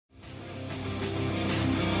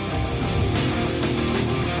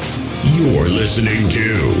You're listening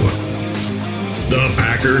to the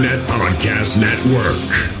Packernet Podcast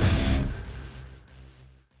Network.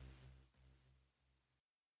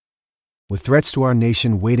 With threats to our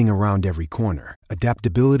nation waiting around every corner,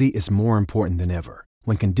 adaptability is more important than ever.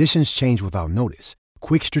 When conditions change without notice,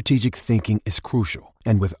 quick strategic thinking is crucial.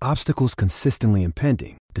 And with obstacles consistently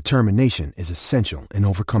impending, determination is essential in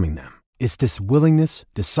overcoming them. It's this willingness,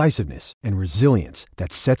 decisiveness, and resilience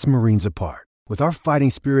that sets Marines apart. With our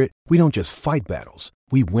fighting spirit, we don't just fight battles,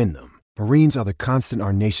 we win them. Marines are the constant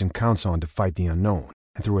our nation counts on to fight the unknown.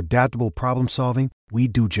 And through adaptable problem solving, we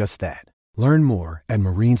do just that. Learn more at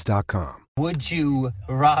marines.com. Would you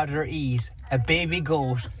rather eat a baby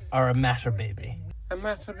goat or a matter baby? A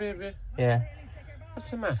matter baby? Yeah. What's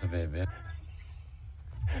the matter, baby?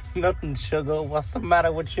 Nothing, sugar. What's the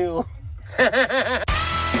matter with you?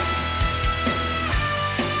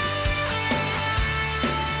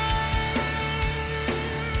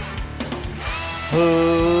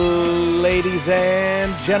 Ladies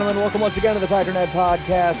and gentlemen, welcome once again to the Packernet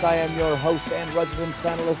Podcast. I am your host and resident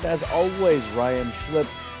panelist, as always, Ryan Schlip.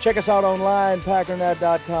 Check us out online,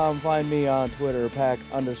 packernet.com. Find me on Twitter,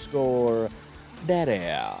 pack_daddy.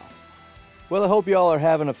 Well, I hope you all are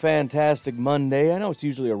having a fantastic Monday. I know it's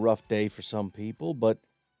usually a rough day for some people, but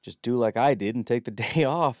just do like I did and take the day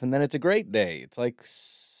off, and then it's a great day. It's like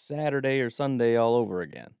Saturday or Sunday all over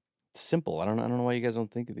again. It's simple. I don't know why you guys don't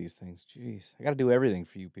think of these things. Jeez, I got to do everything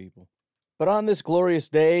for you people. But on this glorious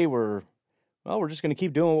day, we're just going to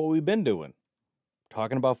keep doing what we've been doing.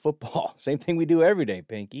 Talking about football. Same thing we do every day,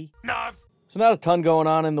 Pinky. Enough. So not a ton going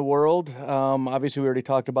on in the world. Obviously, we already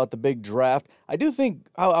talked about the big draft. I do think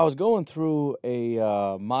I was going through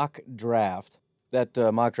a mock draft. That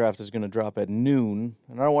mock draft is going to drop at noon.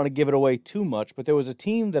 And I don't want to give it away too much, but there was a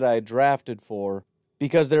team that I drafted for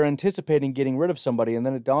because they're anticipating getting rid of somebody, and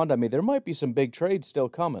then it dawned on me there might be some big trades still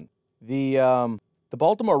coming. The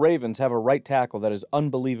Baltimore Ravens have a right tackle that is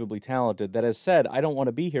unbelievably talented that has said, I don't want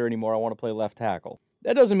to be here anymore, I want to play left tackle.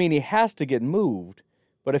 That doesn't mean he has to get moved,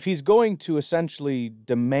 but if he's going to essentially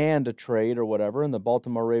demand a trade or whatever, and the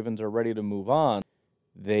Baltimore Ravens are ready to move on,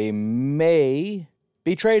 they may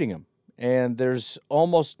be trading him. And there's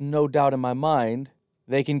almost no doubt in my mind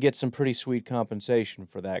they can get some pretty sweet compensation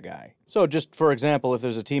for that guy. So just for example, if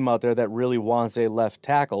there's a team out there that really wants a left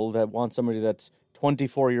tackle, that wants somebody that's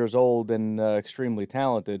 24 years old and extremely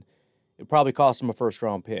talented, it probably costs them a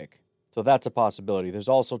first-round pick. So that's a possibility. There's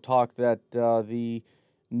also talk that the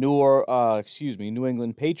New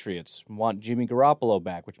England Patriots want Jimmy Garoppolo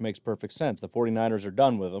back, which makes perfect sense. The 49ers are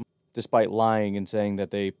done with him, despite lying and saying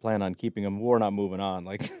that they plan on keeping him. We're not moving on.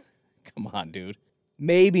 Like, come on, dude.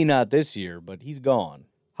 Maybe not this year, but he's gone.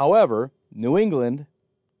 However, New England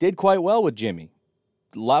did quite well with Jimmy.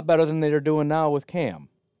 A lot better than they're doing now with Cam.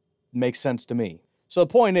 Makes sense to me. So the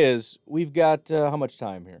point is, we've got, how much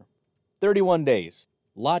time here? 31 days.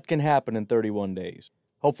 A lot can happen in 31 days.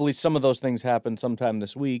 Hopefully some of those things happen sometime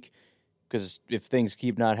this week, because if things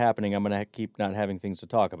keep not happening, I'm going to keep not having things to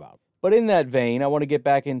talk about. But in that vein, I want to get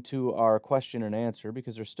back into our question and answer,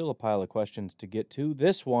 because there's still a pile of questions to get to.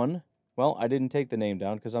 This one, well, I didn't take the name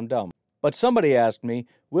down because I'm dumb. But somebody asked me,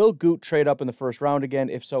 will Goot trade up in the first round again?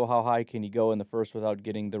 If so, how high can he go in the first without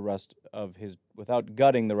gutting the rest of his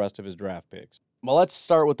draft picks? Well, let's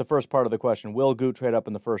start with the first part of the question. Will Goot trade up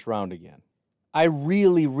in the first round again? I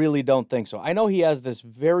really, really don't think so. I know he has this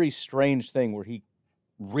very strange thing where he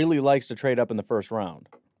really likes to trade up in the first round.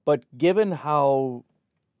 But given how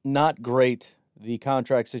not great the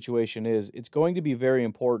contract situation is, it's going to be very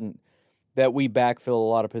important that we backfill a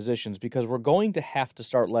lot of positions because we're going to have to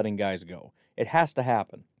start letting guys go. It has to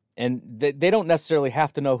happen. And they don't necessarily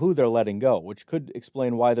have to know who they're letting go, which could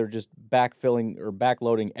explain why they're just backfilling or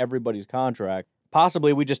backloading everybody's contract.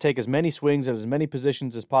 Possibly we just take as many swings at as many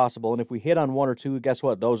positions as possible, and if we hit on one or two, guess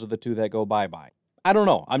what? Those are the two that go bye-bye. I don't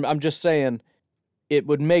know. I'm just saying it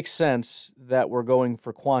would make sense that we're going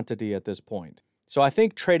for quantity at this point. So I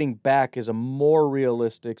think trading back is a more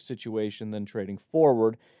realistic situation than trading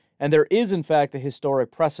forward, and there is, in fact, a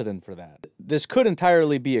historic precedent for that. This could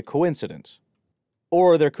entirely be a coincidence.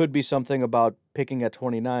 Or there could be something about picking at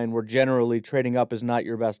 29 where generally trading up is not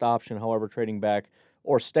your best option, however, trading back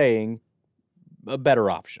or staying, a better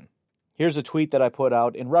option. Here's a tweet that I put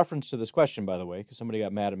out in reference to this question, by the way, because somebody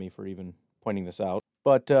got mad at me for even pointing this out.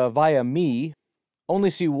 But via me, only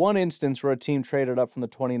see one instance where a team traded up from the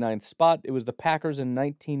 29th spot. It was the Packers in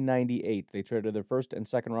 1998. They traded their first and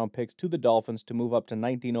second round picks to the Dolphins to move up to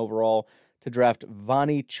 19 overall to draft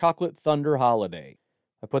Vonnie Chocolate Thunder Holiday.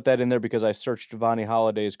 I put that in there because I searched Vonnie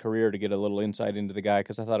Holiday's career to get a little insight into the guy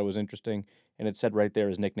because I thought it was interesting, and it said right there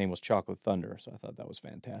his nickname was Chocolate Thunder, so I thought that was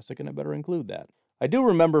fantastic, and I better include that. I do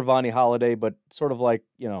remember Vonnie Holiday, but sort of like,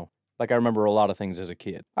 like I remember a lot of things as a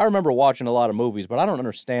kid. I remember watching a lot of movies, but I don't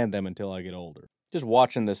understand them until I get older. Just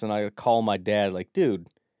watching this, and I call my dad like, dude,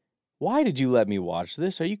 why did you let me watch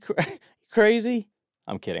this? Are you crazy?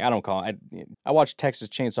 I'm kidding. I don't call. I watched Texas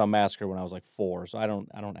Chainsaw Massacre when I was like 4, so I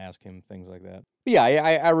don't ask him things like that. But yeah,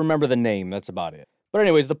 I remember the name. That's about it. But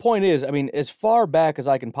anyways, the point is, I mean, as far back as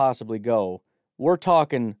I can possibly go, we're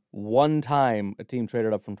talking one time a team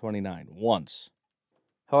traded up from 29. Once.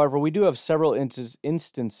 However, we do have several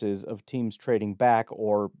instances of teams trading back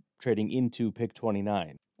or trading into pick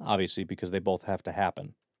 29, obviously because they both have to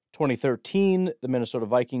happen. 2013, the Minnesota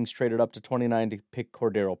Vikings traded up to 29 to pick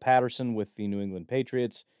Cordero Patterson with the New England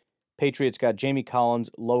Patriots. Patriots got Jamie Collins,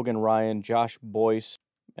 Logan Ryan, Josh Boyce,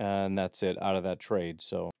 and that's it out of that trade.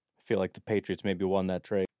 So I feel like the Patriots maybe won that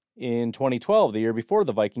trade. In 2012, the year before,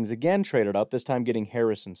 the Vikings again traded up, this time getting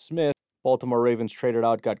Harrison Smith. Baltimore Ravens traded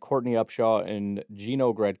out, got Courtney Upshaw and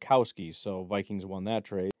Gino Gradkowski, so Vikings won that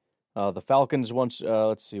trade. The Falcons once,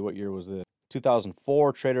 let's see, what year was this?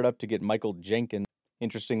 2004, traded up to get Michael Jenkins.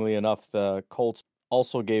 Interestingly enough, the Colts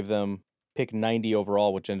also gave them pick 90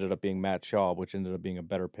 overall, which ended up being Matt Schaub, which ended up being a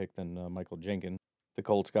better pick than Michael Jenkins. The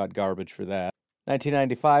Colts got garbage for that.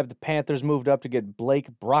 1995, the Panthers moved up to get Blake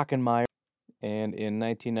Brockenmeyer. And in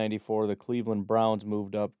 1994, the Cleveland Browns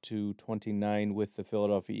moved up to 29 with the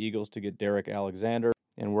Philadelphia Eagles to get Derek Alexander.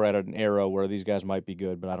 And we're at an era where these guys might be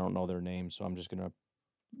good, but I don't know their names, so I'm just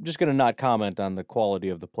gonna not comment on the quality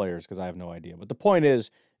of the players because I have no idea. But the point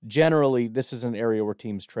is, generally, this is an area where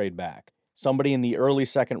teams trade back. Somebody in the early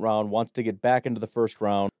second round wants to get back into the first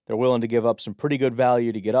round. They're willing to give up some pretty good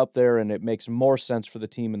value to get up there, and it makes more sense for the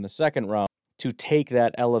team in the second round to take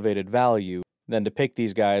that elevated value than to pick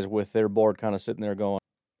these guys with their board kind of sitting there going,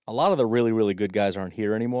 a lot of the really, really good guys aren't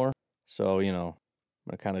here anymore. So, I'm going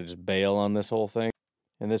to kind of just bail on this whole thing.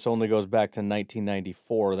 And this only goes back to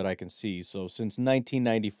 1994 that I can see. So since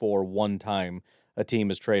 1994, one time a team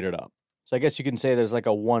has traded up. So I guess you can say there's like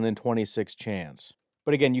a 1 in 26 chance.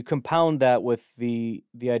 But again, you compound that with the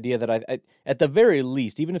idea that I at the very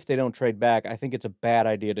least, even if they don't trade back, I think it's a bad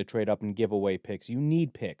idea to trade up and give away picks. You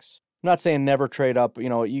need picks. I'm not saying never trade up.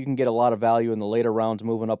 You can get a lot of value in the later rounds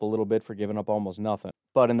moving up a little bit for giving up almost nothing.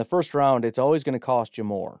 But in the first round, it's always going to cost you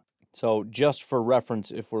more. So just for reference,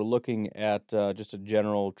 if we're looking at just a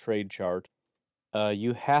general trade chart,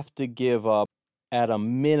 you have to give up at a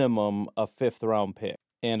minimum a 5th round pick.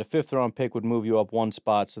 And a 5th round pick would move you up one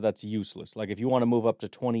spot, so that's useless. Like if you want to move up to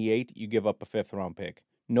 28, you give up a 5th round pick.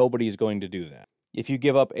 Nobody's going to do that. If you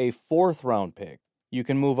give up a 4th round pick, you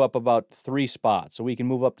can move up about 3 spots. So we can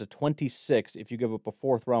move up to 26 if you give up a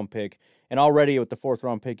 4th round pick. And already with the 4th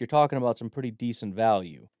round pick, you're talking about some pretty decent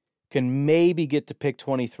value. Can maybe get to pick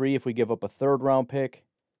 23 if we give up a 3rd round pick.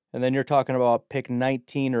 And then you're talking about pick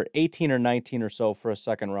 19 or 18 or 19 or so for a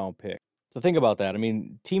 2nd round pick. So think about that. I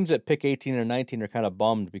mean, teams that pick 18 or 19 are kind of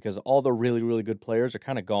bummed because all the really, really good players are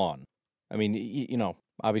kind of gone. I mean,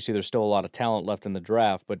 obviously there's still a lot of talent left in the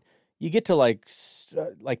draft, but you get to like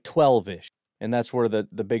 12-ish. And that's where the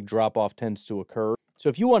big drop-off tends to occur. So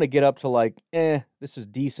if you want to get up to like, this is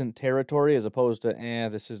decent territory as opposed to,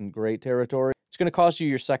 this isn't great territory, it's going to cost you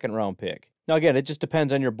your 2nd round pick. Now, again, it just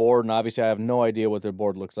depends on your board, and obviously I have no idea what their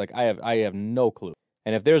board looks like. I have no clue.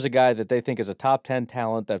 And if there's a guy that they think is a top 10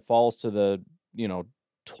 talent that falls to the,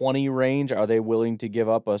 20 range, are they willing to give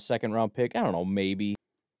up a 2nd round pick? I don't know, maybe.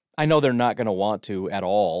 I know they're not going to want to at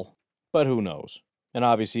all, but who knows? And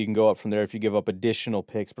obviously you can go up from there if you give up additional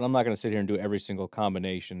picks, but I'm not going to sit here and do every single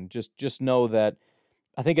combination. Just know that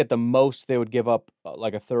I think at the most they would give up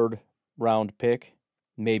like a 3rd round pick,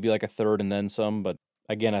 maybe like a 3rd and then some. But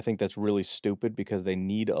again, I think that's really stupid because they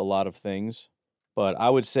need a lot of things. But I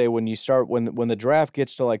would say when the draft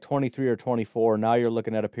gets to like 23 or 24, now you're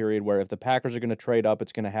looking at a period where if the Packers are going to trade up,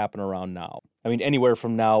 it's going to happen around now. I mean, anywhere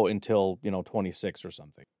from now until, 26 or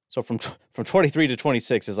something. So from 23 to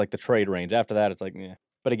 26 is like the trade range. After that, it's like, eh.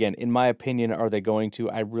 But again, in my opinion, are they going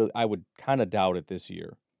to? I would kind of doubt it this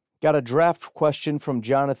year. Got a draft question from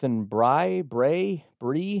Jonathan Bree?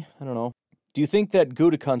 I don't know. Do you think that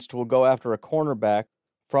Gutekunst will go after a cornerback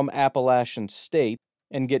from Appalachian State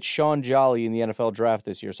and get Sean Jolly in the NFL draft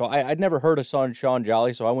this year? So I'd never heard of Sean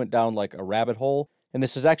Jolly, so I went down like a rabbit hole, and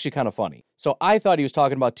this is actually kind of funny. So I thought he was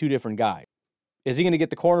talking about 2 different guys. Is he going to get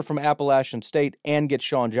the corner from Appalachian State and get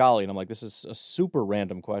Sean Jolly? And I'm like, this is a super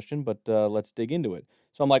random question, but let's dig into it.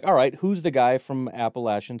 So I'm like, all right, who's the guy from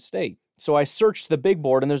Appalachian State? So I searched the big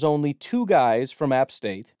board, and there's only 2 guys from App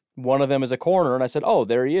State. One of them is a corner, and I said, oh,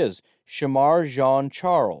 there he is, Shamar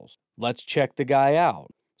Jean-Charles. Let's check the guy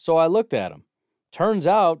out. So I looked at him. Turns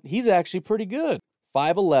out he's actually pretty good.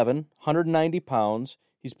 5'11", 190 pounds.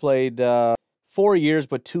 He's played 4 years,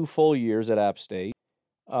 but 2 full years at App State.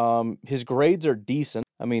 His grades are decent.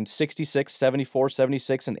 I mean, 66, 74,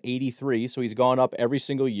 76, and 83. So he's gone up every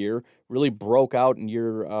single year. Really broke out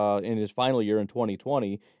in his final year in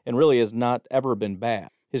 2020, and really has not ever been bad.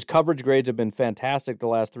 His coverage grades have been fantastic the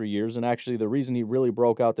last 3 years, and actually the reason he really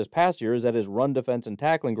broke out this past year is that his run defense and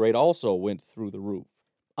tackling grade also went through the roof.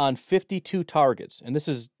 On 52 targets, and this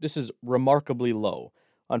is remarkably low.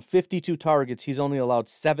 On 52 targets, he's only allowed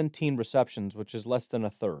 17 receptions, which is less than a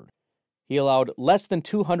third. He allowed less than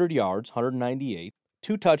 200 yards, 198,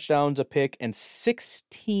 2 touchdowns, a pick, and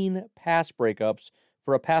 16 pass breakups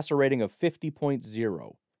for a passer rating of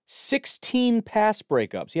 50.0. 16 pass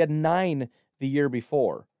breakups. He had 9 the year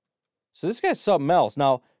before. So this guy's something else.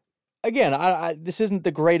 Now, again, this isn't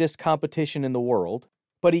the greatest competition in the world,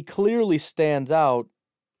 but he clearly stands out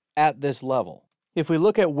at this level. If we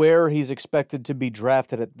look at where he's expected to be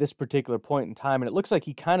drafted at this particular point in time, and it looks like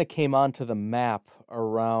he kind of came onto the map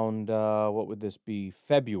around, what would this be,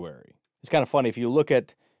 February. It's kind of funny. If you look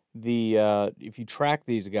at if you track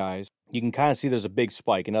these guys, you can kind of see there's a big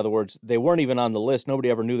spike. In other words, they weren't even on the list. Nobody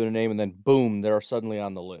ever knew their name, and then boom, they're suddenly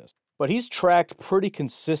on the list. But he's tracked pretty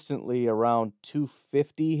consistently around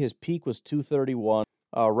 250. His peak was 231.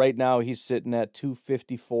 Right now, he's sitting at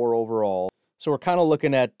 254 overall. So we're kind of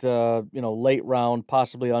looking at, late round,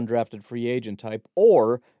 possibly undrafted free agent type,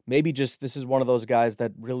 or maybe just this is one of those guys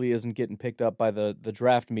that really isn't getting picked up by the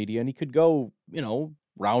draft media, and he could go,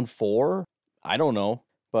 round 4. I don't know.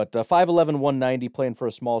 But 5'11", 190, playing for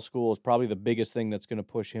a small school is probably the biggest thing that's going to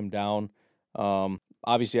push him down.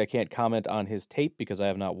 Obviously, I can't comment on his tape because I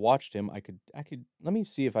have not watched him. I could. Let me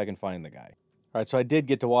see if I can find the guy. All right, so I did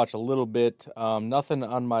get to watch a little bit. Nothing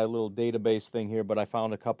on my little database thing here, but I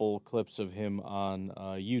found a couple clips of him on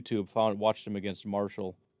YouTube. Watched him against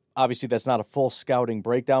Marshall. Obviously, that's not a full scouting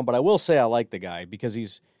breakdown, but I will say I like the guy because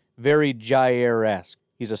he's very Jair-esque.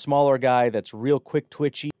 He's a smaller guy that's real quick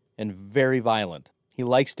twitchy and very violent. He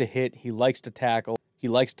likes to hit. He likes to tackle. He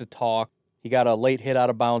likes to talk. He got a late hit out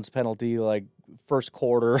of bounds penalty like first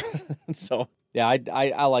quarter. So, yeah,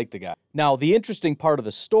 I like the guy. Now, the interesting part of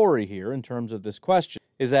the story here in terms of this question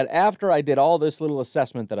is that after I did all this little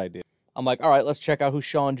assessment that I did, I'm like, all right, let's check out who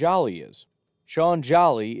Sean Jolly is. Sean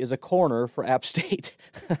Jolly is a corner for App State.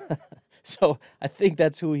 So I think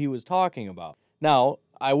that's who he was talking about. Now,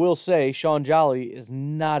 I will say Sean Jolly is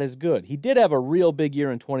not as good. He did have a real big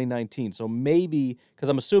year in 2019, so maybe, because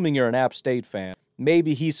I'm assuming you're an App State fan,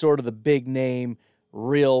 maybe he's sort of the big name,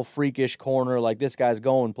 real freakish corner, like this guy's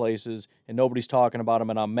going places, and nobody's talking about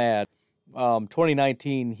him, and I'm mad.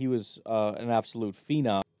 2019, he was an absolute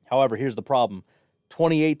phenom. However, here's the problem.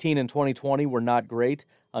 2018 and 2020 were not great.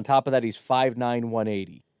 On top of that, he's 5'9",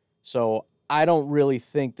 180. So I don't really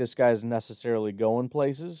think this guy's necessarily going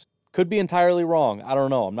places. Could be entirely wrong. I don't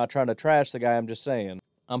know. I'm not trying to trash the guy. I'm just saying.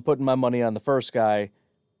 I'm putting my money on the first guy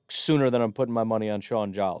sooner than I'm putting my money on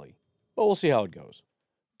Sean Jolly. But we'll see how it goes.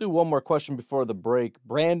 Do one more question before the break.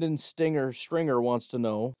 Brandon Stringer wants to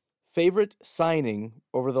know, favorite signing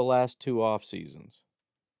over the last 2 off seasons?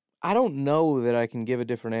 I don't know that I can give a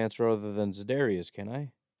different answer other than Za'Darius, can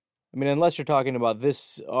I? I mean, unless you're talking about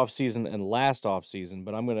this offseason and last offseason,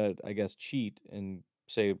 but I'm going to, I guess, cheat and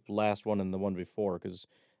say last one and the one before, because,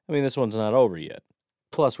 I mean, this one's not over yet.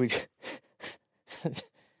 Plus, you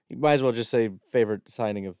might as well just say favorite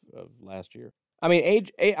signing of last year. I mean,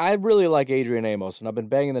 I really like Adrian Amos, and I've been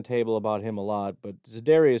banging the table about him a lot, but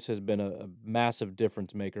Za'Darius has been a massive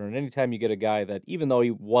difference maker, and anytime you get a guy that, even though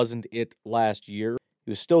he wasn't it last year, he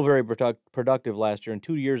was still very productive last year, and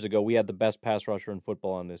 2 years ago, we had the best pass rusher in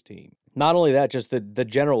football on this team. Not only that, just the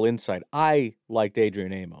general insight. I liked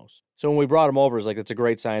Adrian Amos. So when we brought him over, it's like, it's a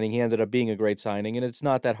great signing. He ended up being a great signing, and it's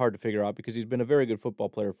not that hard to figure out because he's been a very good football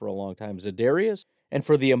player for a long time. Za'Darius, and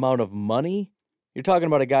for the amount of money, you're talking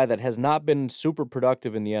about a guy that has not been super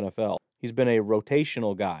productive in the NFL. He's been a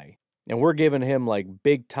rotational guy, and we're giving him like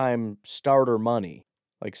big-time starter money,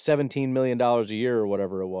 like $17 million a year or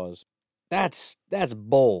whatever it was. That's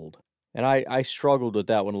bold. And I struggled with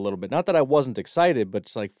that one a little bit. Not that I wasn't excited, but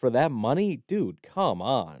it's like, for that money, dude, come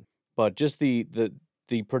on. But just the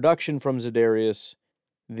production from Za'Darius,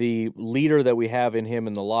 the leader that we have in him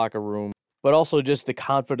in the locker room, but also just the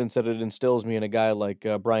confidence that it instills me in a guy like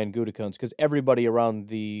Brian Gutekunst, because everybody around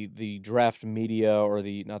the draft media, or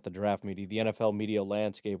not the draft media, the NFL media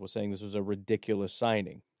landscape was saying this was a ridiculous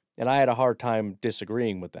signing. And I had a hard time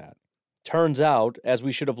disagreeing with that. Turns out, as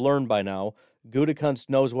we should have learned by now, Gutekunst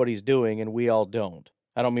knows what he's doing, and we all don't.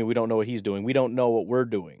 I don't mean we don't know what he's doing. We don't know what we're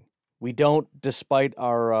doing. We don't, despite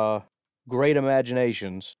our great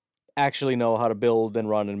imaginations, actually know how to build and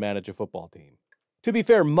run and manage a football team. To be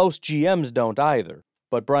fair, most GMs don't either.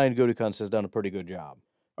 but Brian Gutekunst has done a pretty good job.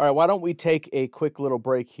 All right, why don't we take a quick little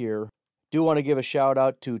break here? Do want to give a shout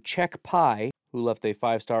out to Check Pie, who left a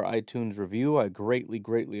 5-star iTunes review. I greatly,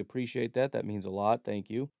 greatly appreciate that. That means a lot. Thank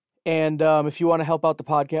you. And if you want to help out the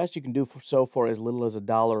podcast, you can do so for as little as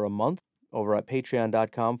 $1 a month over at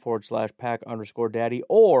patreon.com/pack_daddy,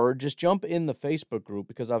 or just jump in the Facebook group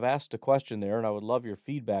because I've asked a question there and I would love your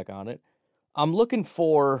feedback on it. I'm looking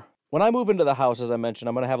for, when I move into the house, as I mentioned,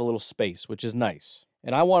 I'm going to have a little space, which is nice.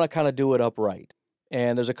 And I want to kind of do it upright.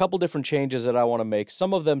 And there's a couple different changes that I want to make.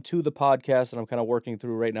 Some of them to the podcast that I'm kind of working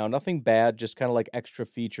through right now. Nothing bad, just kind of like extra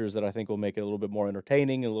features that I think will make it a little bit more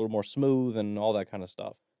entertaining and a little more smooth and all that kind of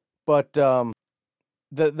stuff. But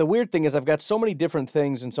the weird thing is I've got so many different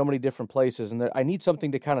things in so many different places, and I need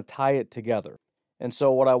something to kind of tie it together. And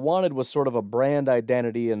so what I wanted was sort of a brand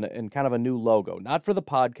identity and kind of a new logo. Not for the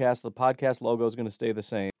podcast. The podcast logo is going to stay the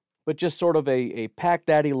same. But just sort of a Pack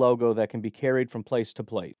Daddy logo that can be carried from place to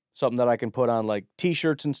place. Something that I can put on like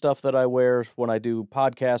T-shirts and stuff that I wear when I do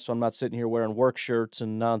podcasts, so I'm not sitting here wearing work shirts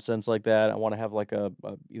and nonsense like that. I want to have like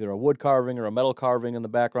either a wood carving or a metal carving in the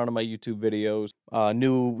background of my YouTube videos,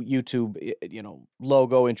 new YouTube,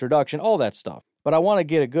 logo introduction, all that stuff. But I want to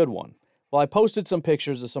get a good one. Well, I posted some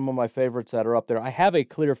pictures of some of my favorites that are up there. I have a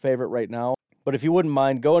clear favorite right now. But if you wouldn't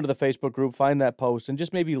mind, go into the Facebook group, find that post, and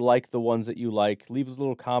just maybe like the ones that you like. Leave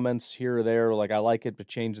little comments here or there, like I like it, but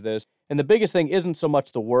change this. And the biggest thing isn't so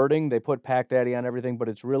much the wording. They put Pack Daddy on everything, but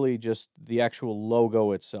it's really just the actual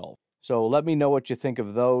logo itself. So let me know what you think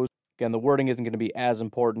of those. Again, the wording isn't going to be as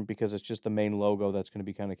important because it's just the main logo that's going to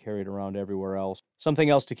be kind of carried around everywhere else.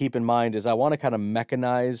 Something else to keep in mind is I want to kind of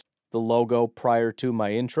mechanize the logo prior to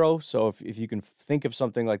my intro. So if you can think of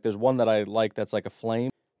something like, there's one that I like that's like a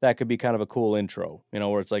flame. That could be kind of a cool intro,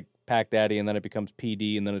 where it's like Pack Daddy and then it becomes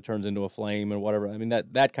PD and then it turns into a flame and whatever. I mean,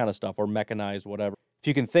 that kind of stuff, or mechanized, whatever. If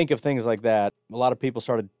you can think of things like that, a lot of people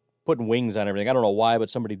started putting wings on everything. I don't know why, but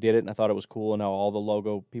somebody did it and I thought it was cool. And now all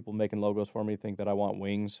the people making logos for me think that I want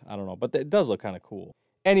wings. I don't know, but it does look kind of cool.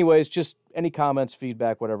 Anyways, just any comments,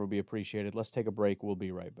 feedback, whatever would be appreciated. Let's take a break. We'll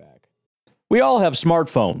be right back. We all have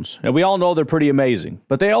smartphones, and we all know they're pretty amazing,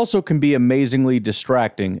 but they also can be amazingly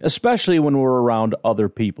distracting, especially when we're around other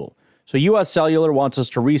people. So US Cellular wants us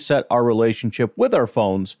to reset our relationship with our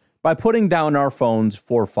phones by putting down our phones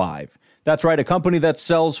for $5. That's right, a company that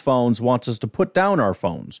sells phones wants us to put down our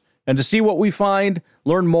phones. And to see what we find,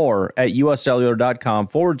 learn more at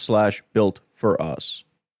uscellular.com/built-for-us.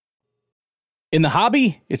 In the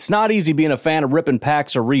hobby, it's not easy being a fan of ripping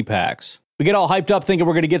packs or repacks. We get all hyped up thinking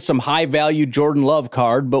we're going to get some high-value Jordan Love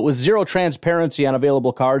card, but with zero transparency on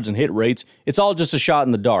available cards and hit rates, it's all just a shot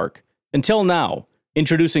in the dark. Until now,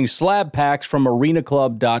 introducing slab packs from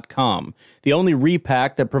arenaclub.com, the only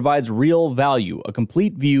repack that provides real value, a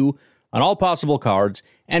complete view on all possible cards,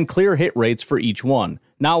 and clear hit rates for each one.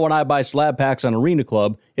 Now when I buy slab packs on Arena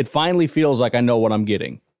Club, it finally feels like I know what I'm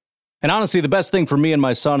getting. And honestly, the best thing for me and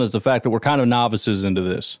my son is the fact that we're kind of novices into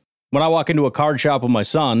this. When I walk into a card shop with my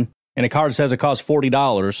son, and a card says it costs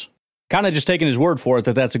 $40, kind of just taking his word for it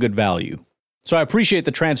that that's a good value. So I appreciate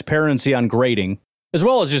the transparency on grading, as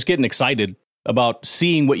well as just getting excited about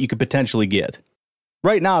seeing what you could potentially get.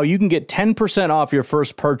 Right now, you can get 10% off your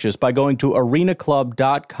first purchase by going to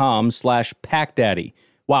arenaclub.com/packdaddy.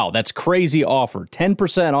 Wow, that's crazy offer.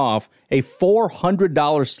 10% off a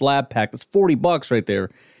 $400 slab pack. That's $40 right there.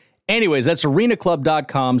 Anyways, that's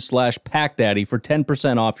arenaclub.com/packdaddy for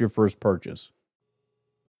 10% off your first purchase.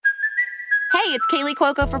 Hey, it's Kaylee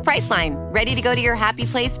Cuoco for Priceline. Ready to go to your happy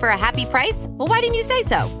place for a happy price? Well, why didn't you say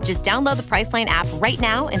so? Just download the Priceline app right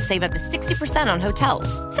now and save up to 60% on hotels.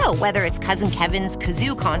 So whether it's Cousin Kevin's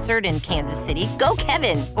Kazoo Concert in Kansas City, go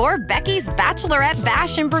Kevin, or Becky's Bachelorette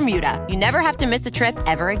Bash in Bermuda, you never have to miss a trip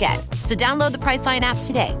ever again. So download the Priceline app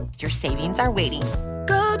today. Your savings are waiting.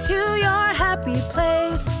 Go to your happy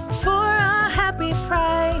place for a happy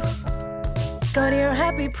price. Go to your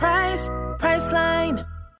happy price, Priceline.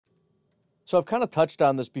 So I've kind of touched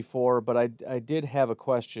on this before, but I did have a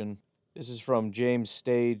question. This is from James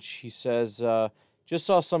Stage. He says, just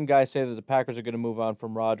saw some guy say that the Packers are going to move on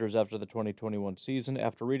from Rodgers after the 2021 season.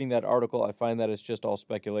 After reading that article, I find that it's just all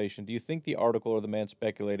speculation. Do you think the article or the man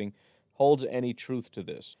speculating holds any truth to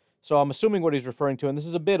this? So I'm assuming what he's referring to, and this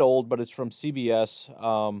is a bit old, but it's from CBS.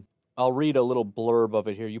 I'll read a little blurb of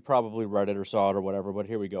it here. You probably read it or saw it or whatever, but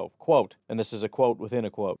here we go. Quote, and this is a quote within a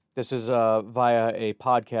quote. This is via a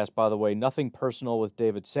podcast, by the way, Nothing Personal with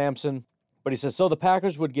David Sampson. But he says, so the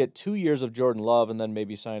Packers would get 2 years of Jordan Love and then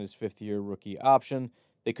maybe sign his fifth-year rookie option.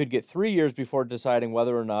 They could get 3 years before deciding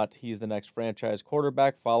whether or not he's the next franchise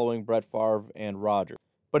quarterback following Brett Favre and Rodgers.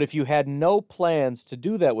 But if you had no plans to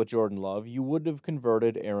do that with Jordan Love, you would have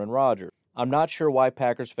converted Aaron Rodgers. I'm not sure why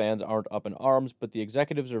Packers fans aren't up in arms, but the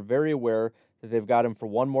executives are very aware that they've got him for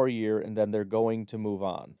one more year and then they're going to move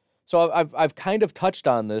on. So I've kind of touched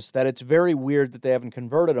on this, that it's very weird that they haven't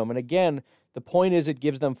converted him. And again, the point is it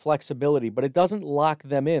gives them flexibility, but it doesn't lock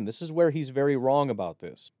them in. This is where he's very wrong about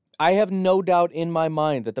this. I have no doubt in my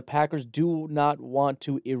mind that the Packers do not want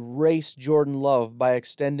to erase Jordan Love by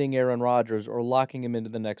extending Aaron Rodgers or locking him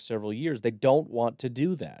into the next several years. They don't want to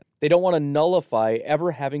do that. They don't want to nullify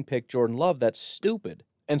ever having picked Jordan Love. That's stupid.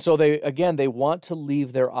 And so they want to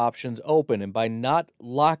leave their options open. And by not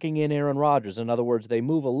locking in Aaron Rodgers, in other words, they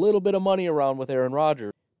move a little bit of money around with Aaron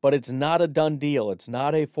Rodgers, but it's not a done deal. It's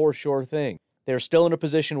not a for sure thing. They're still in a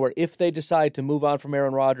position where if they decide to move on from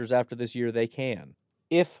Aaron Rodgers after this year, they can.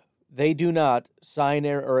 If they do not sign,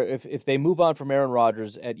 or if they move on from Aaron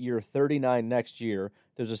Rodgers at year 39 next year,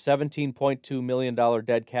 there's a $17.2 million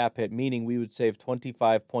dead cap hit, meaning we would save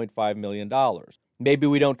 $25.5 million. Maybe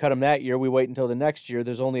we don't cut him that year. We wait until the next year.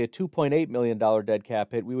 There's only a $2.8 million dead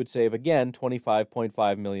cap hit. We would save, again,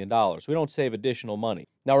 $25.5 million. We don't save additional money.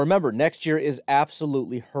 Now, remember, next year is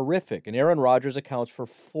absolutely horrific, and Aaron Rodgers accounts for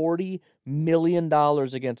 $40 million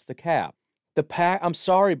against the cap. I'm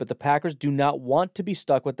sorry, but the Packers do not want to be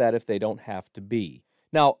stuck with that if they don't have to be.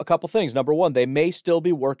 Now, a couple things. Number one, they may still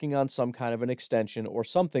be working on some kind of an extension or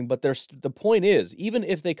something, but the point is, even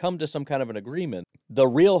if they come to some kind of an agreement, the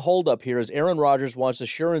real holdup here is Aaron Rodgers wants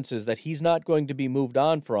assurances that he's not going to be moved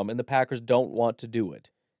on from, and the Packers don't want to do it.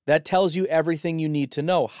 That tells you everything you need to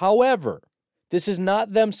know. However, this is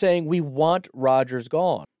not them saying we want Rodgers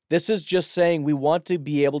gone. This is just saying we want to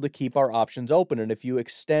be able to keep our options open, and if you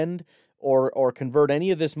extend or convert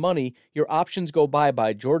any of this money, your options go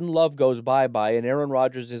bye-bye. Jordan Love goes bye-bye, and Aaron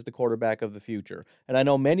Rodgers is the quarterback of the future. And I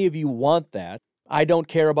know many of you want that. I don't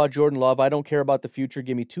care about Jordan Love. I don't care about the future.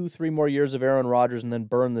 Give me 2-3 more years of Aaron Rodgers and then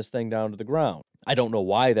burn this thing down to the ground. I don't know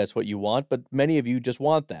why that's what you want, but many of you just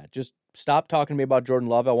want that. Just stop talking to me about Jordan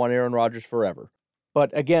Love. I want Aaron Rodgers forever.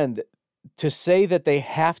 But again, to say that they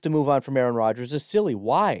have to move on from Aaron Rodgers is silly.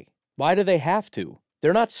 Why? Why do they have to?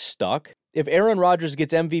 They're not stuck. If Aaron Rodgers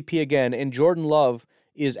gets MVP again and Jordan Love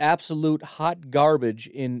is absolute hot garbage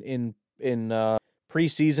in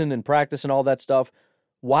preseason and practice and all that stuff,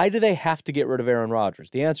 why do they have to get rid of Aaron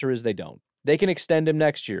Rodgers? The answer is they don't. They can extend him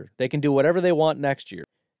next year. They can do whatever they want next year.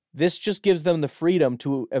 This just gives them the freedom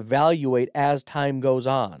to evaluate as time goes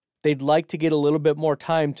on. They'd like to get a little bit more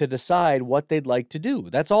time to decide what they'd like to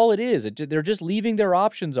do. That's all it is. They're just leaving their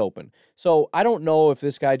options open. So I don't know if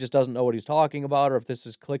this guy just doesn't know what he's talking about or if this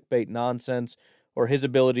is clickbait nonsense or his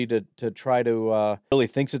ability to try to really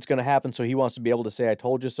thinks it's going to happen so he wants to be able to say, I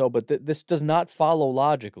told you so. But this does not follow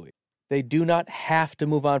logically. They do not have to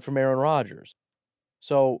move on from Aaron Rodgers.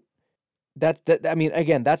 So that's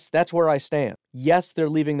where I stand. Yes, they're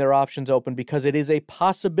leaving their options open because it is a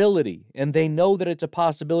possibility, and they know that it's a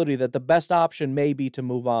possibility that the best option may be to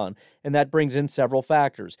move on, and that brings in several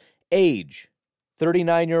factors. Age,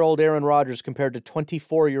 39-year-old Aaron Rodgers compared to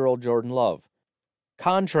 24-year-old Jordan Love.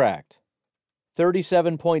 Contract,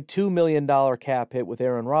 $37.2 million cap hit with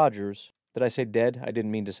Aaron Rodgers. Did I say dead? I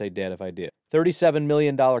didn't mean to say dead if I did. $37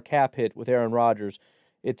 million cap hit with Aaron Rodgers.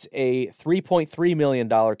 It's a $3.3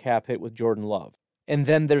 million cap hit with Jordan Love. And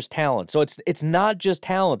then there's talent. So it's not just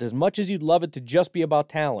talent. As much as you'd love it to just be about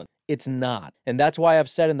talent, it's not. And that's why I've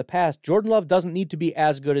said in the past, Jordan Love doesn't need to be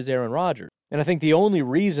as good as Aaron Rodgers. And I think the only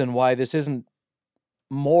reason why this isn't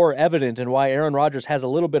more evident and why Aaron Rodgers has a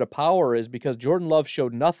little bit of power is because Jordan Love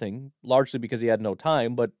showed nothing, largely because he had no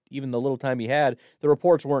time, but even the little time he had, the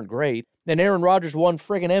reports weren't great. And Aaron Rodgers won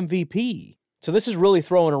friggin' MVP. So this is really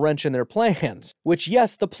throwing a wrench in their plans, which,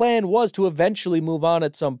 yes, the plan was to eventually move on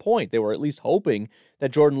at some point. They were at least hoping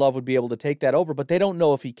that Jordan Love would be able to take that over, but they don't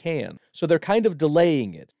know if he can. So they're kind of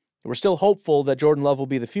delaying it. We're still hopeful that Jordan Love will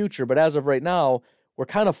be the future, but as of right now, we're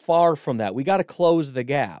kind of far from that. We got to close the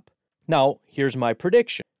gap. Now, here's my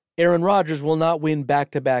prediction. Aaron Rodgers will not win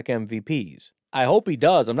back-to-back MVPs. I hope he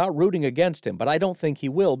does. I'm not rooting against him, but I don't think he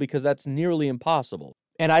will because that's nearly impossible.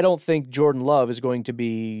 And I don't think Jordan Love is going to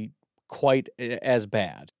be quite as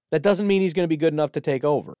bad. That doesn't mean he's going to be good enough to take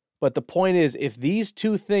over. But the point is, if these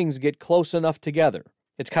two things get close enough together,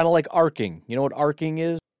 it's kind of like arcing. You know what arcing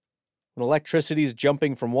is? When electricity is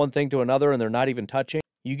jumping from one thing to another and they're not even touching.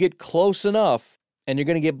 You get close enough and you're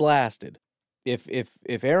going to get blasted.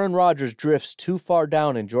 If Aaron Rodgers drifts too far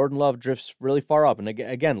down and Jordan Love drifts really far up, and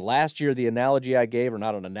again, last year the analogy I gave, or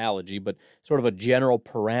not an analogy, but sort of a general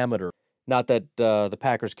parameter, not that the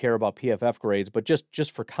Packers care about PFF grades, but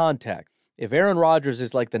just for context, if Aaron Rodgers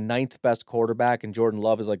is like the 9th best quarterback and Jordan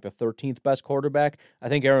Love is like the 13th best quarterback, I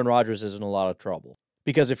think Aaron Rodgers is in a lot of trouble.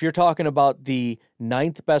 Because if you're talking about the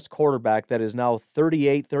 9th best quarterback that is now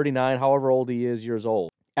 38, 39, however old he is years old,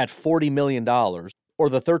 at $40 million, or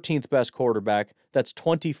the 13th best quarterback that's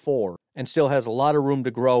 24 and still has a lot of room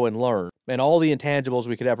to grow and learn, and all the intangibles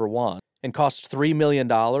we could ever want, and costs $3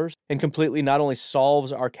 million, and completely not only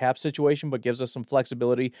solves our cap situation, but gives us some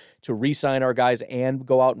flexibility to re-sign our guys and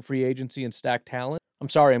go out in free agency and stack talent, I'm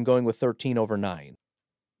sorry, I'm going with 13 over 9.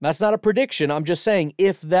 That's not a prediction. I'm just saying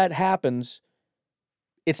if that happens,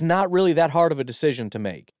 it's not really that hard of a decision to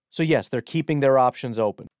make. So yes, they're keeping their options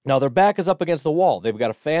open. Now their back is up against the wall. They've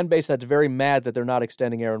got a fan base that's very mad that they're not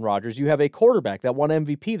extending Aaron Rodgers. You have a quarterback that won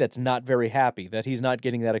MVP that's not very happy that he's not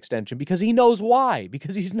getting that extension because he knows why,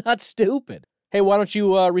 because he's not stupid. Hey, why don't you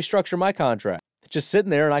restructure my contract? Just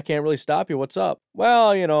sitting there and I can't really stop you. What's up?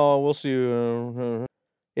 Well, we'll see.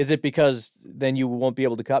 Is it because then you won't be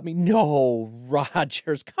able to cut me? No,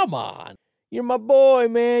 Rodgers, come on. You're my boy,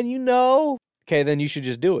 man, Okay, then you should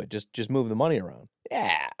just do it. Just move the money around.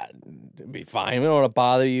 Yeah, it'll be fine. We don't want to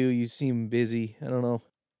bother you. You seem busy. I don't know.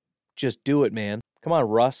 Just do it, man. Come on,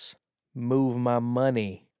 Russ. Move my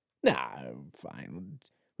money. Nah, fine.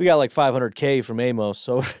 We got like $500K from Amos,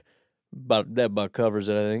 so that about covers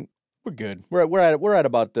it, I think. We're good. We're at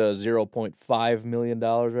about $0.5 million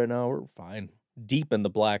right now. We're fine. Deep in the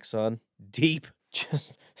black, son. Deep.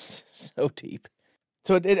 Just so deep.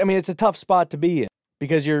 So it's a tough spot to be in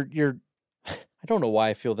because you're I don't know why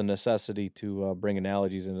I feel the necessity to bring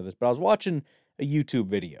analogies into this, but I was watching a YouTube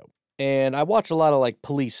video, and I watch a lot of, like,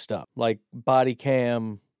 police stuff, like body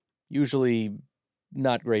cam, usually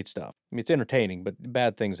not great stuff. I mean, it's entertaining, but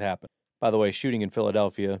bad things happen. By the way, shooting in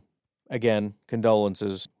Philadelphia, again,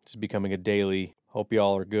 condolences. It's becoming a daily, hope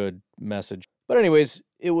y'all are good message. But anyways,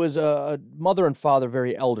 it was a mother and father,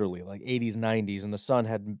 very elderly, like 80s, 90s, and the son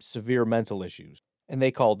had severe mental issues, and they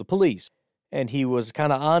called the police. And he was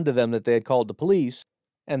kind of on to them that they had called the police,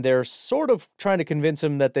 and they're sort of trying to convince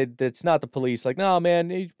him that it's not the police. Like, no, man,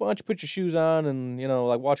 why don't you put your shoes on and,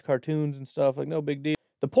 like watch cartoons and stuff. Like, no big deal.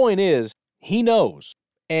 The point is, he knows,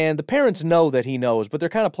 and the parents know that he knows, but they're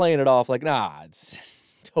kind of playing it off like, nah,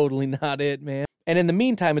 it's totally not it, man. And in the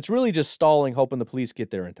meantime, it's really just stalling, hoping the police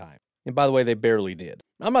get there in time. And by the way, they barely did.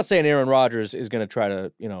 I'm not saying Aaron Rodgers is going to try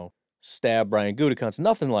to, stab Brian Gutekunst,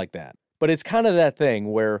 nothing like that. But it's kind of that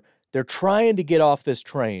thing where they're trying to get off this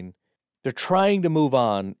train, they're trying to move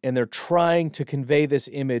on, and they're trying to convey this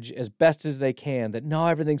image as best as they can that, no,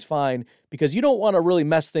 everything's fine, because you don't want to really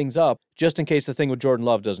mess things up just in case the thing with Jordan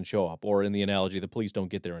Love doesn't show up, or in the analogy, the police don't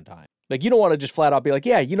get there in time. Like, you don't want to just flat out be like,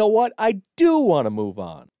 yeah, you know what? I do want to move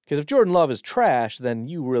on. Because if Jordan Love is trash, then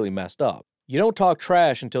you really messed up. You don't talk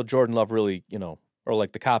trash until Jordan Love really, or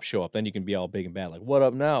like the cops show up. Then you can be all big and bad. Like, what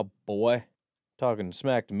up now, boy? Talking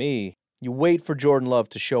smack to me. You wait for Jordan Love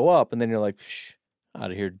to show up, and then you're like,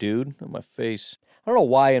 out of here, dude, on my face. I don't know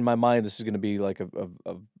why in my mind this is going to be like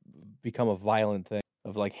become a violent thing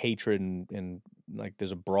of like hatred and like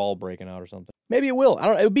there's a brawl breaking out or something. Maybe it will.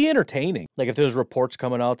 It would be entertaining. Like if there's reports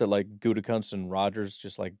coming out that like Gutekunst and Rodgers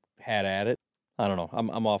just like had at it. I don't know.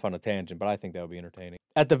 I'm off on a tangent, but I think that would be entertaining.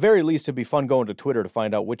 At the very least, it'd be fun going to Twitter to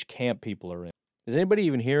find out which camp people are in. Is anybody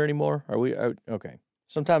even here anymore? Okay.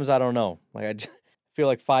 Sometimes I don't know. Like I just feel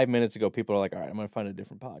like 5 minutes ago, people are like, all right, I'm going to find a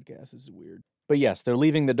different podcast. This is weird. But yes, they're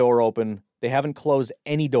leaving the door open. They haven't closed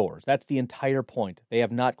any doors. That's the entire point. They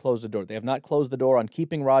have not closed the door. They have not closed the door on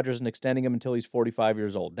keeping Rodgers and extending him until he's 45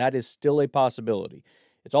 years old. That is still a possibility.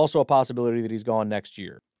 It's also a possibility that he's gone next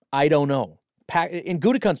year. I don't know. And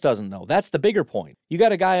Gutekunst doesn't know. That's the bigger point. You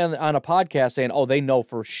got a guy on a podcast saying, oh, they know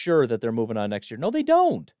for sure that they're moving on next year. No, they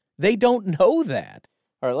don't. They don't know that.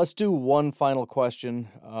 All right, let's do one final question.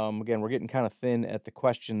 Again, we're getting kind of thin at the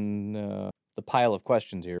pile of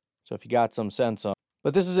questions here. So if you got some sense on.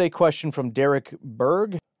 But this is a question from Derek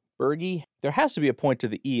Bergie. There has to be a point to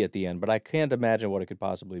the E at the end, but I can't imagine what it could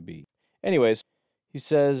possibly be. Anyways, he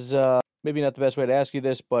says, maybe not the best way to ask you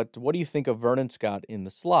this, but what do you think of Vernon Scott in the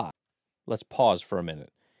slot? Let's pause for a minute.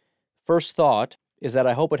 First thought is that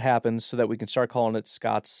I hope it happens so that we can start calling it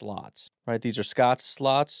Scott's slots. Right? These are Scott's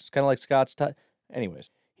slots. It's kind of like Scott's Anyways,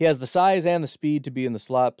 he has the size and the speed to be in the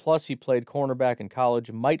slot, plus he played cornerback in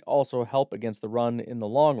college, might also help against the run in the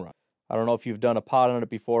long run. I don't know if you've done a pod on it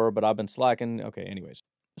before, but I've been slacking. Okay, anyways.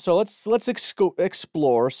 So let's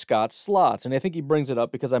explore Scott's slots, and I think he brings it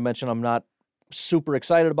up because I mentioned I'm not super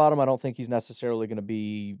excited about him. I don't think he's necessarily going to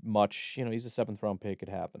be much, he's a 7th-round pick. It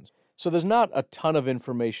happens. So there's not a ton of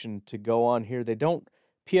information to go on here.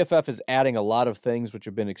 PFF is adding a lot of things which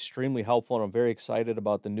have been extremely helpful, and I'm very excited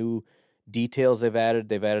about the new details they've added.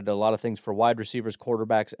 They've added a lot of things for wide receivers,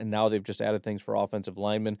 quarterbacks, and now they've just added things for offensive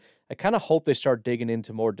linemen. I kind of hope they start digging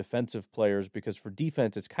into more defensive players, because for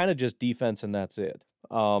defense, it's kind of just defense and that's it.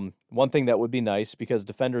 One thing that would be nice, because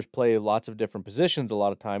defenders play lots of different positions a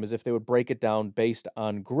lot of time, is if they would break it down based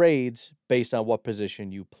on grades, based on what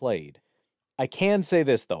position you played. I can say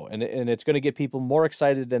this, though, and it's going to get people more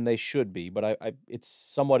excited than they should be, but it's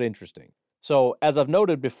somewhat interesting. So, as I've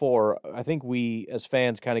noted before, I think we, as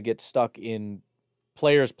fans, kind of get stuck in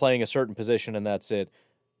players playing a certain position, and that's it.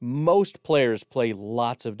 Most players play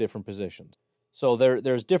lots of different positions. So,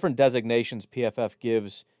 there's different designations PFF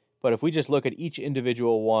gives, but if we just look at each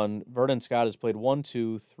individual one, Vernon Scott has played 1,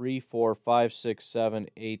 2, 3, 4, 5, 6, 7,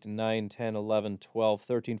 8, 9, 10, 11, 12,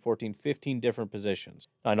 13, 14, 15 different positions.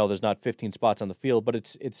 I know there's not 15 spots on the field, but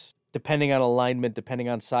it's depending on alignment, depending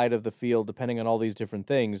on side of the field, depending on all these different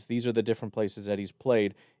things. These are the different places that he's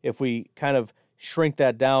played. If we kind of shrink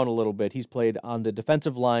that down a little bit, he's played on the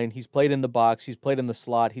defensive line, he's played in the box, he's played in the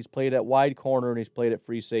slot, he's played at wide corner, and he's played at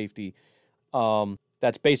free safety.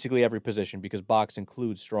 That's basically every position, because box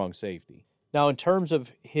includes strong safety. Now, in terms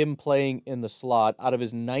of him playing in the slot, out of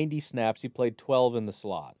his 90 snaps, he played 12 in the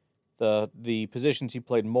slot. The positions he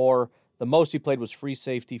played more, the most he played was free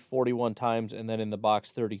safety 41 times, and then in the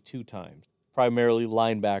box 32 times. Primarily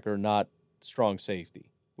linebacker, not strong safety,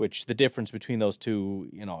 which the difference between those two,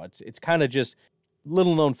 it's kind of just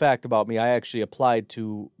little known fact about me. I actually applied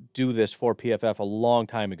to do this for PFF a long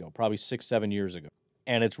time ago, probably 6-7 years ago.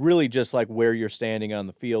 And it's really just like where you're standing on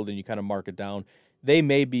the field, and you kind of mark it down. They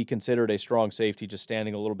may be considered a strong safety just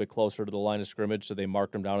standing a little bit closer to the line of scrimmage, so they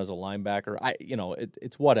marked him down as a linebacker.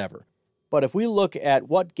 It's whatever. But if we look at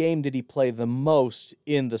what game did he play the most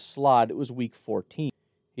in the slot, it was Week 14.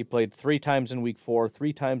 He played 3 times in Week 4,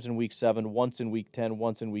 3 times in Week 7, once in Week 10,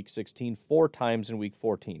 once in Week 16, 4 times in Week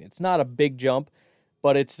 14. It's not a big jump,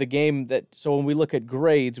 but it's the game that, so when we look at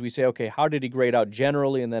grades, we say, okay, how did he grade out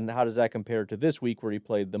generally, and then how does that compare to this week where he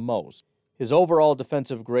played the most? His overall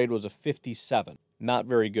defensive grade was a 57, not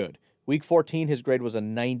very good. Week 14, his grade was a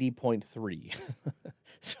 90.3.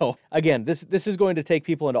 So, again, this is going to take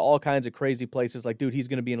people into all kinds of crazy places, like, dude, he's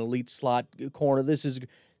going to be an elite slot corner.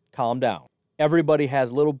 Calm down. Everybody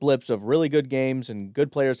has little blips of really good games, and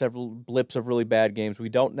good players have blips of really bad games. We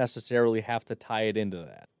don't necessarily have to tie it into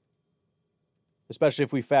that. Especially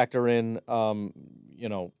if we factor in,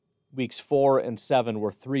 weeks 4 and 7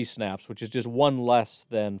 were 3 snaps, which is just 1 less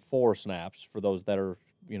than 4 snaps for those that are,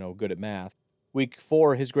 good at math. Week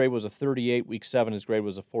 4, his grade was a 38. Week 7, his grade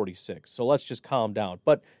was a 46. So let's just calm down.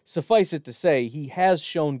 But suffice it to say, he has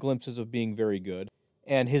shown glimpses of being very good.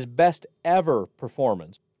 And his best ever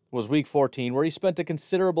performance was Week 14, where he spent a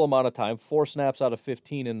considerable amount of time, 4 snaps out of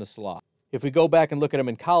 15 in the slot. If we go back and look at him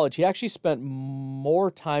in college, he actually spent more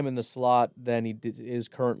time in the slot than he is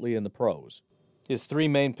currently in the pros. His 3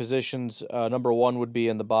 main positions, number 1 would be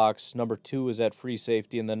in the box, number 2 is at free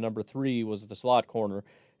safety, and then number 3 was the slot corner.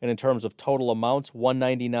 And in terms of total amounts,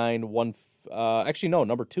 199,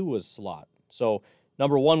 number 2 was slot. So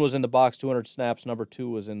number 1 was in the box, 200 snaps. Number 2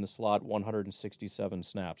 was in the slot, 167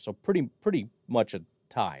 snaps. So pretty much a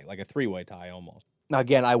tie, like a 3-way tie almost. Now,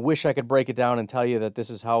 again, I wish I could break it down and tell you that this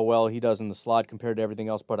is how well he does in the slot compared to everything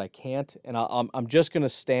else, but I can't. And I'm just going to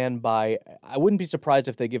stand by. I wouldn't be surprised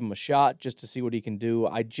if they give him a shot just to see what he can do.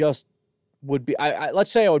 I just would be. Let's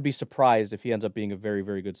say I would be surprised if he ends up being a very,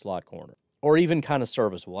 very good slot corner, or even kind of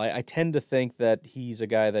serviceable. I tend to think that he's a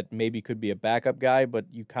guy that maybe could be a backup guy, but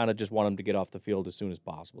you kind of just want him to get off the field as soon as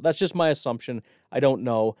possible. That's just my assumption. I don't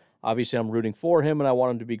know. Obviously, I'm rooting for him, and I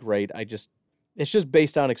want him to be great. It's just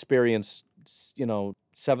based on experience.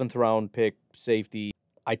 7th round pick, safety.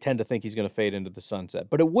 I tend to think he's going to fade into the sunset.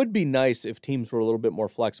 But it would be nice if teams were a little bit more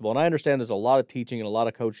flexible. And I understand there's a lot of teaching and a lot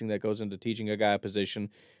of coaching that goes into teaching a guy a position.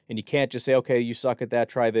 And you can't just say, okay, you suck at that,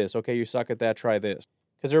 try this. Okay, you suck at that, try this.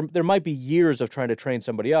 Because there might be years of trying to train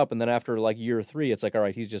somebody up, and then after like year 3, it's like, all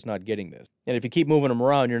right, he's just not getting this. And if you keep moving him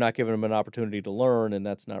around, you're not giving him an opportunity to learn, and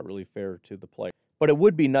that's not really fair to the player. But it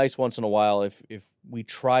would be nice once in a while if we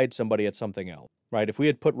tried somebody at something else. Right, if we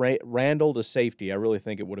had put Randall to safety, I really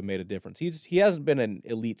think it would have made a difference. He hasn't been an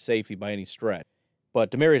elite safety by any stretch,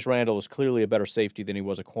 but Demarius Randall was clearly a better safety than he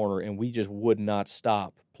was a corner, and we just would not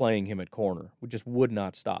stop playing him at corner. We just would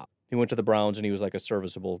not stop. He went to the Browns, and he was like a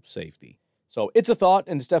serviceable safety. So it's a thought,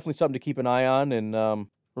 and it's definitely something to keep an eye on, and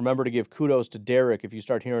remember to give kudos to Derek if you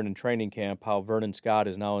start hearing in training camp how Vernon Scott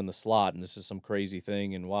is now in the slot, and this is some crazy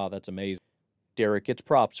thing, and wow, that's amazing. Derek gets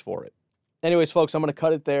props for it. Anyways, folks, I'm going to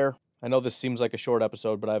cut it there. I know this seems like a short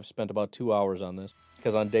episode, but I've spent about 2 hours on this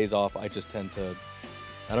because on days off, I just tend to,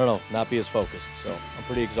 not be as focused. So I'm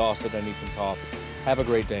pretty exhausted. I need some coffee. Have a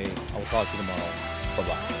great day. I will talk to you tomorrow.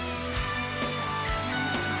 Bye-bye.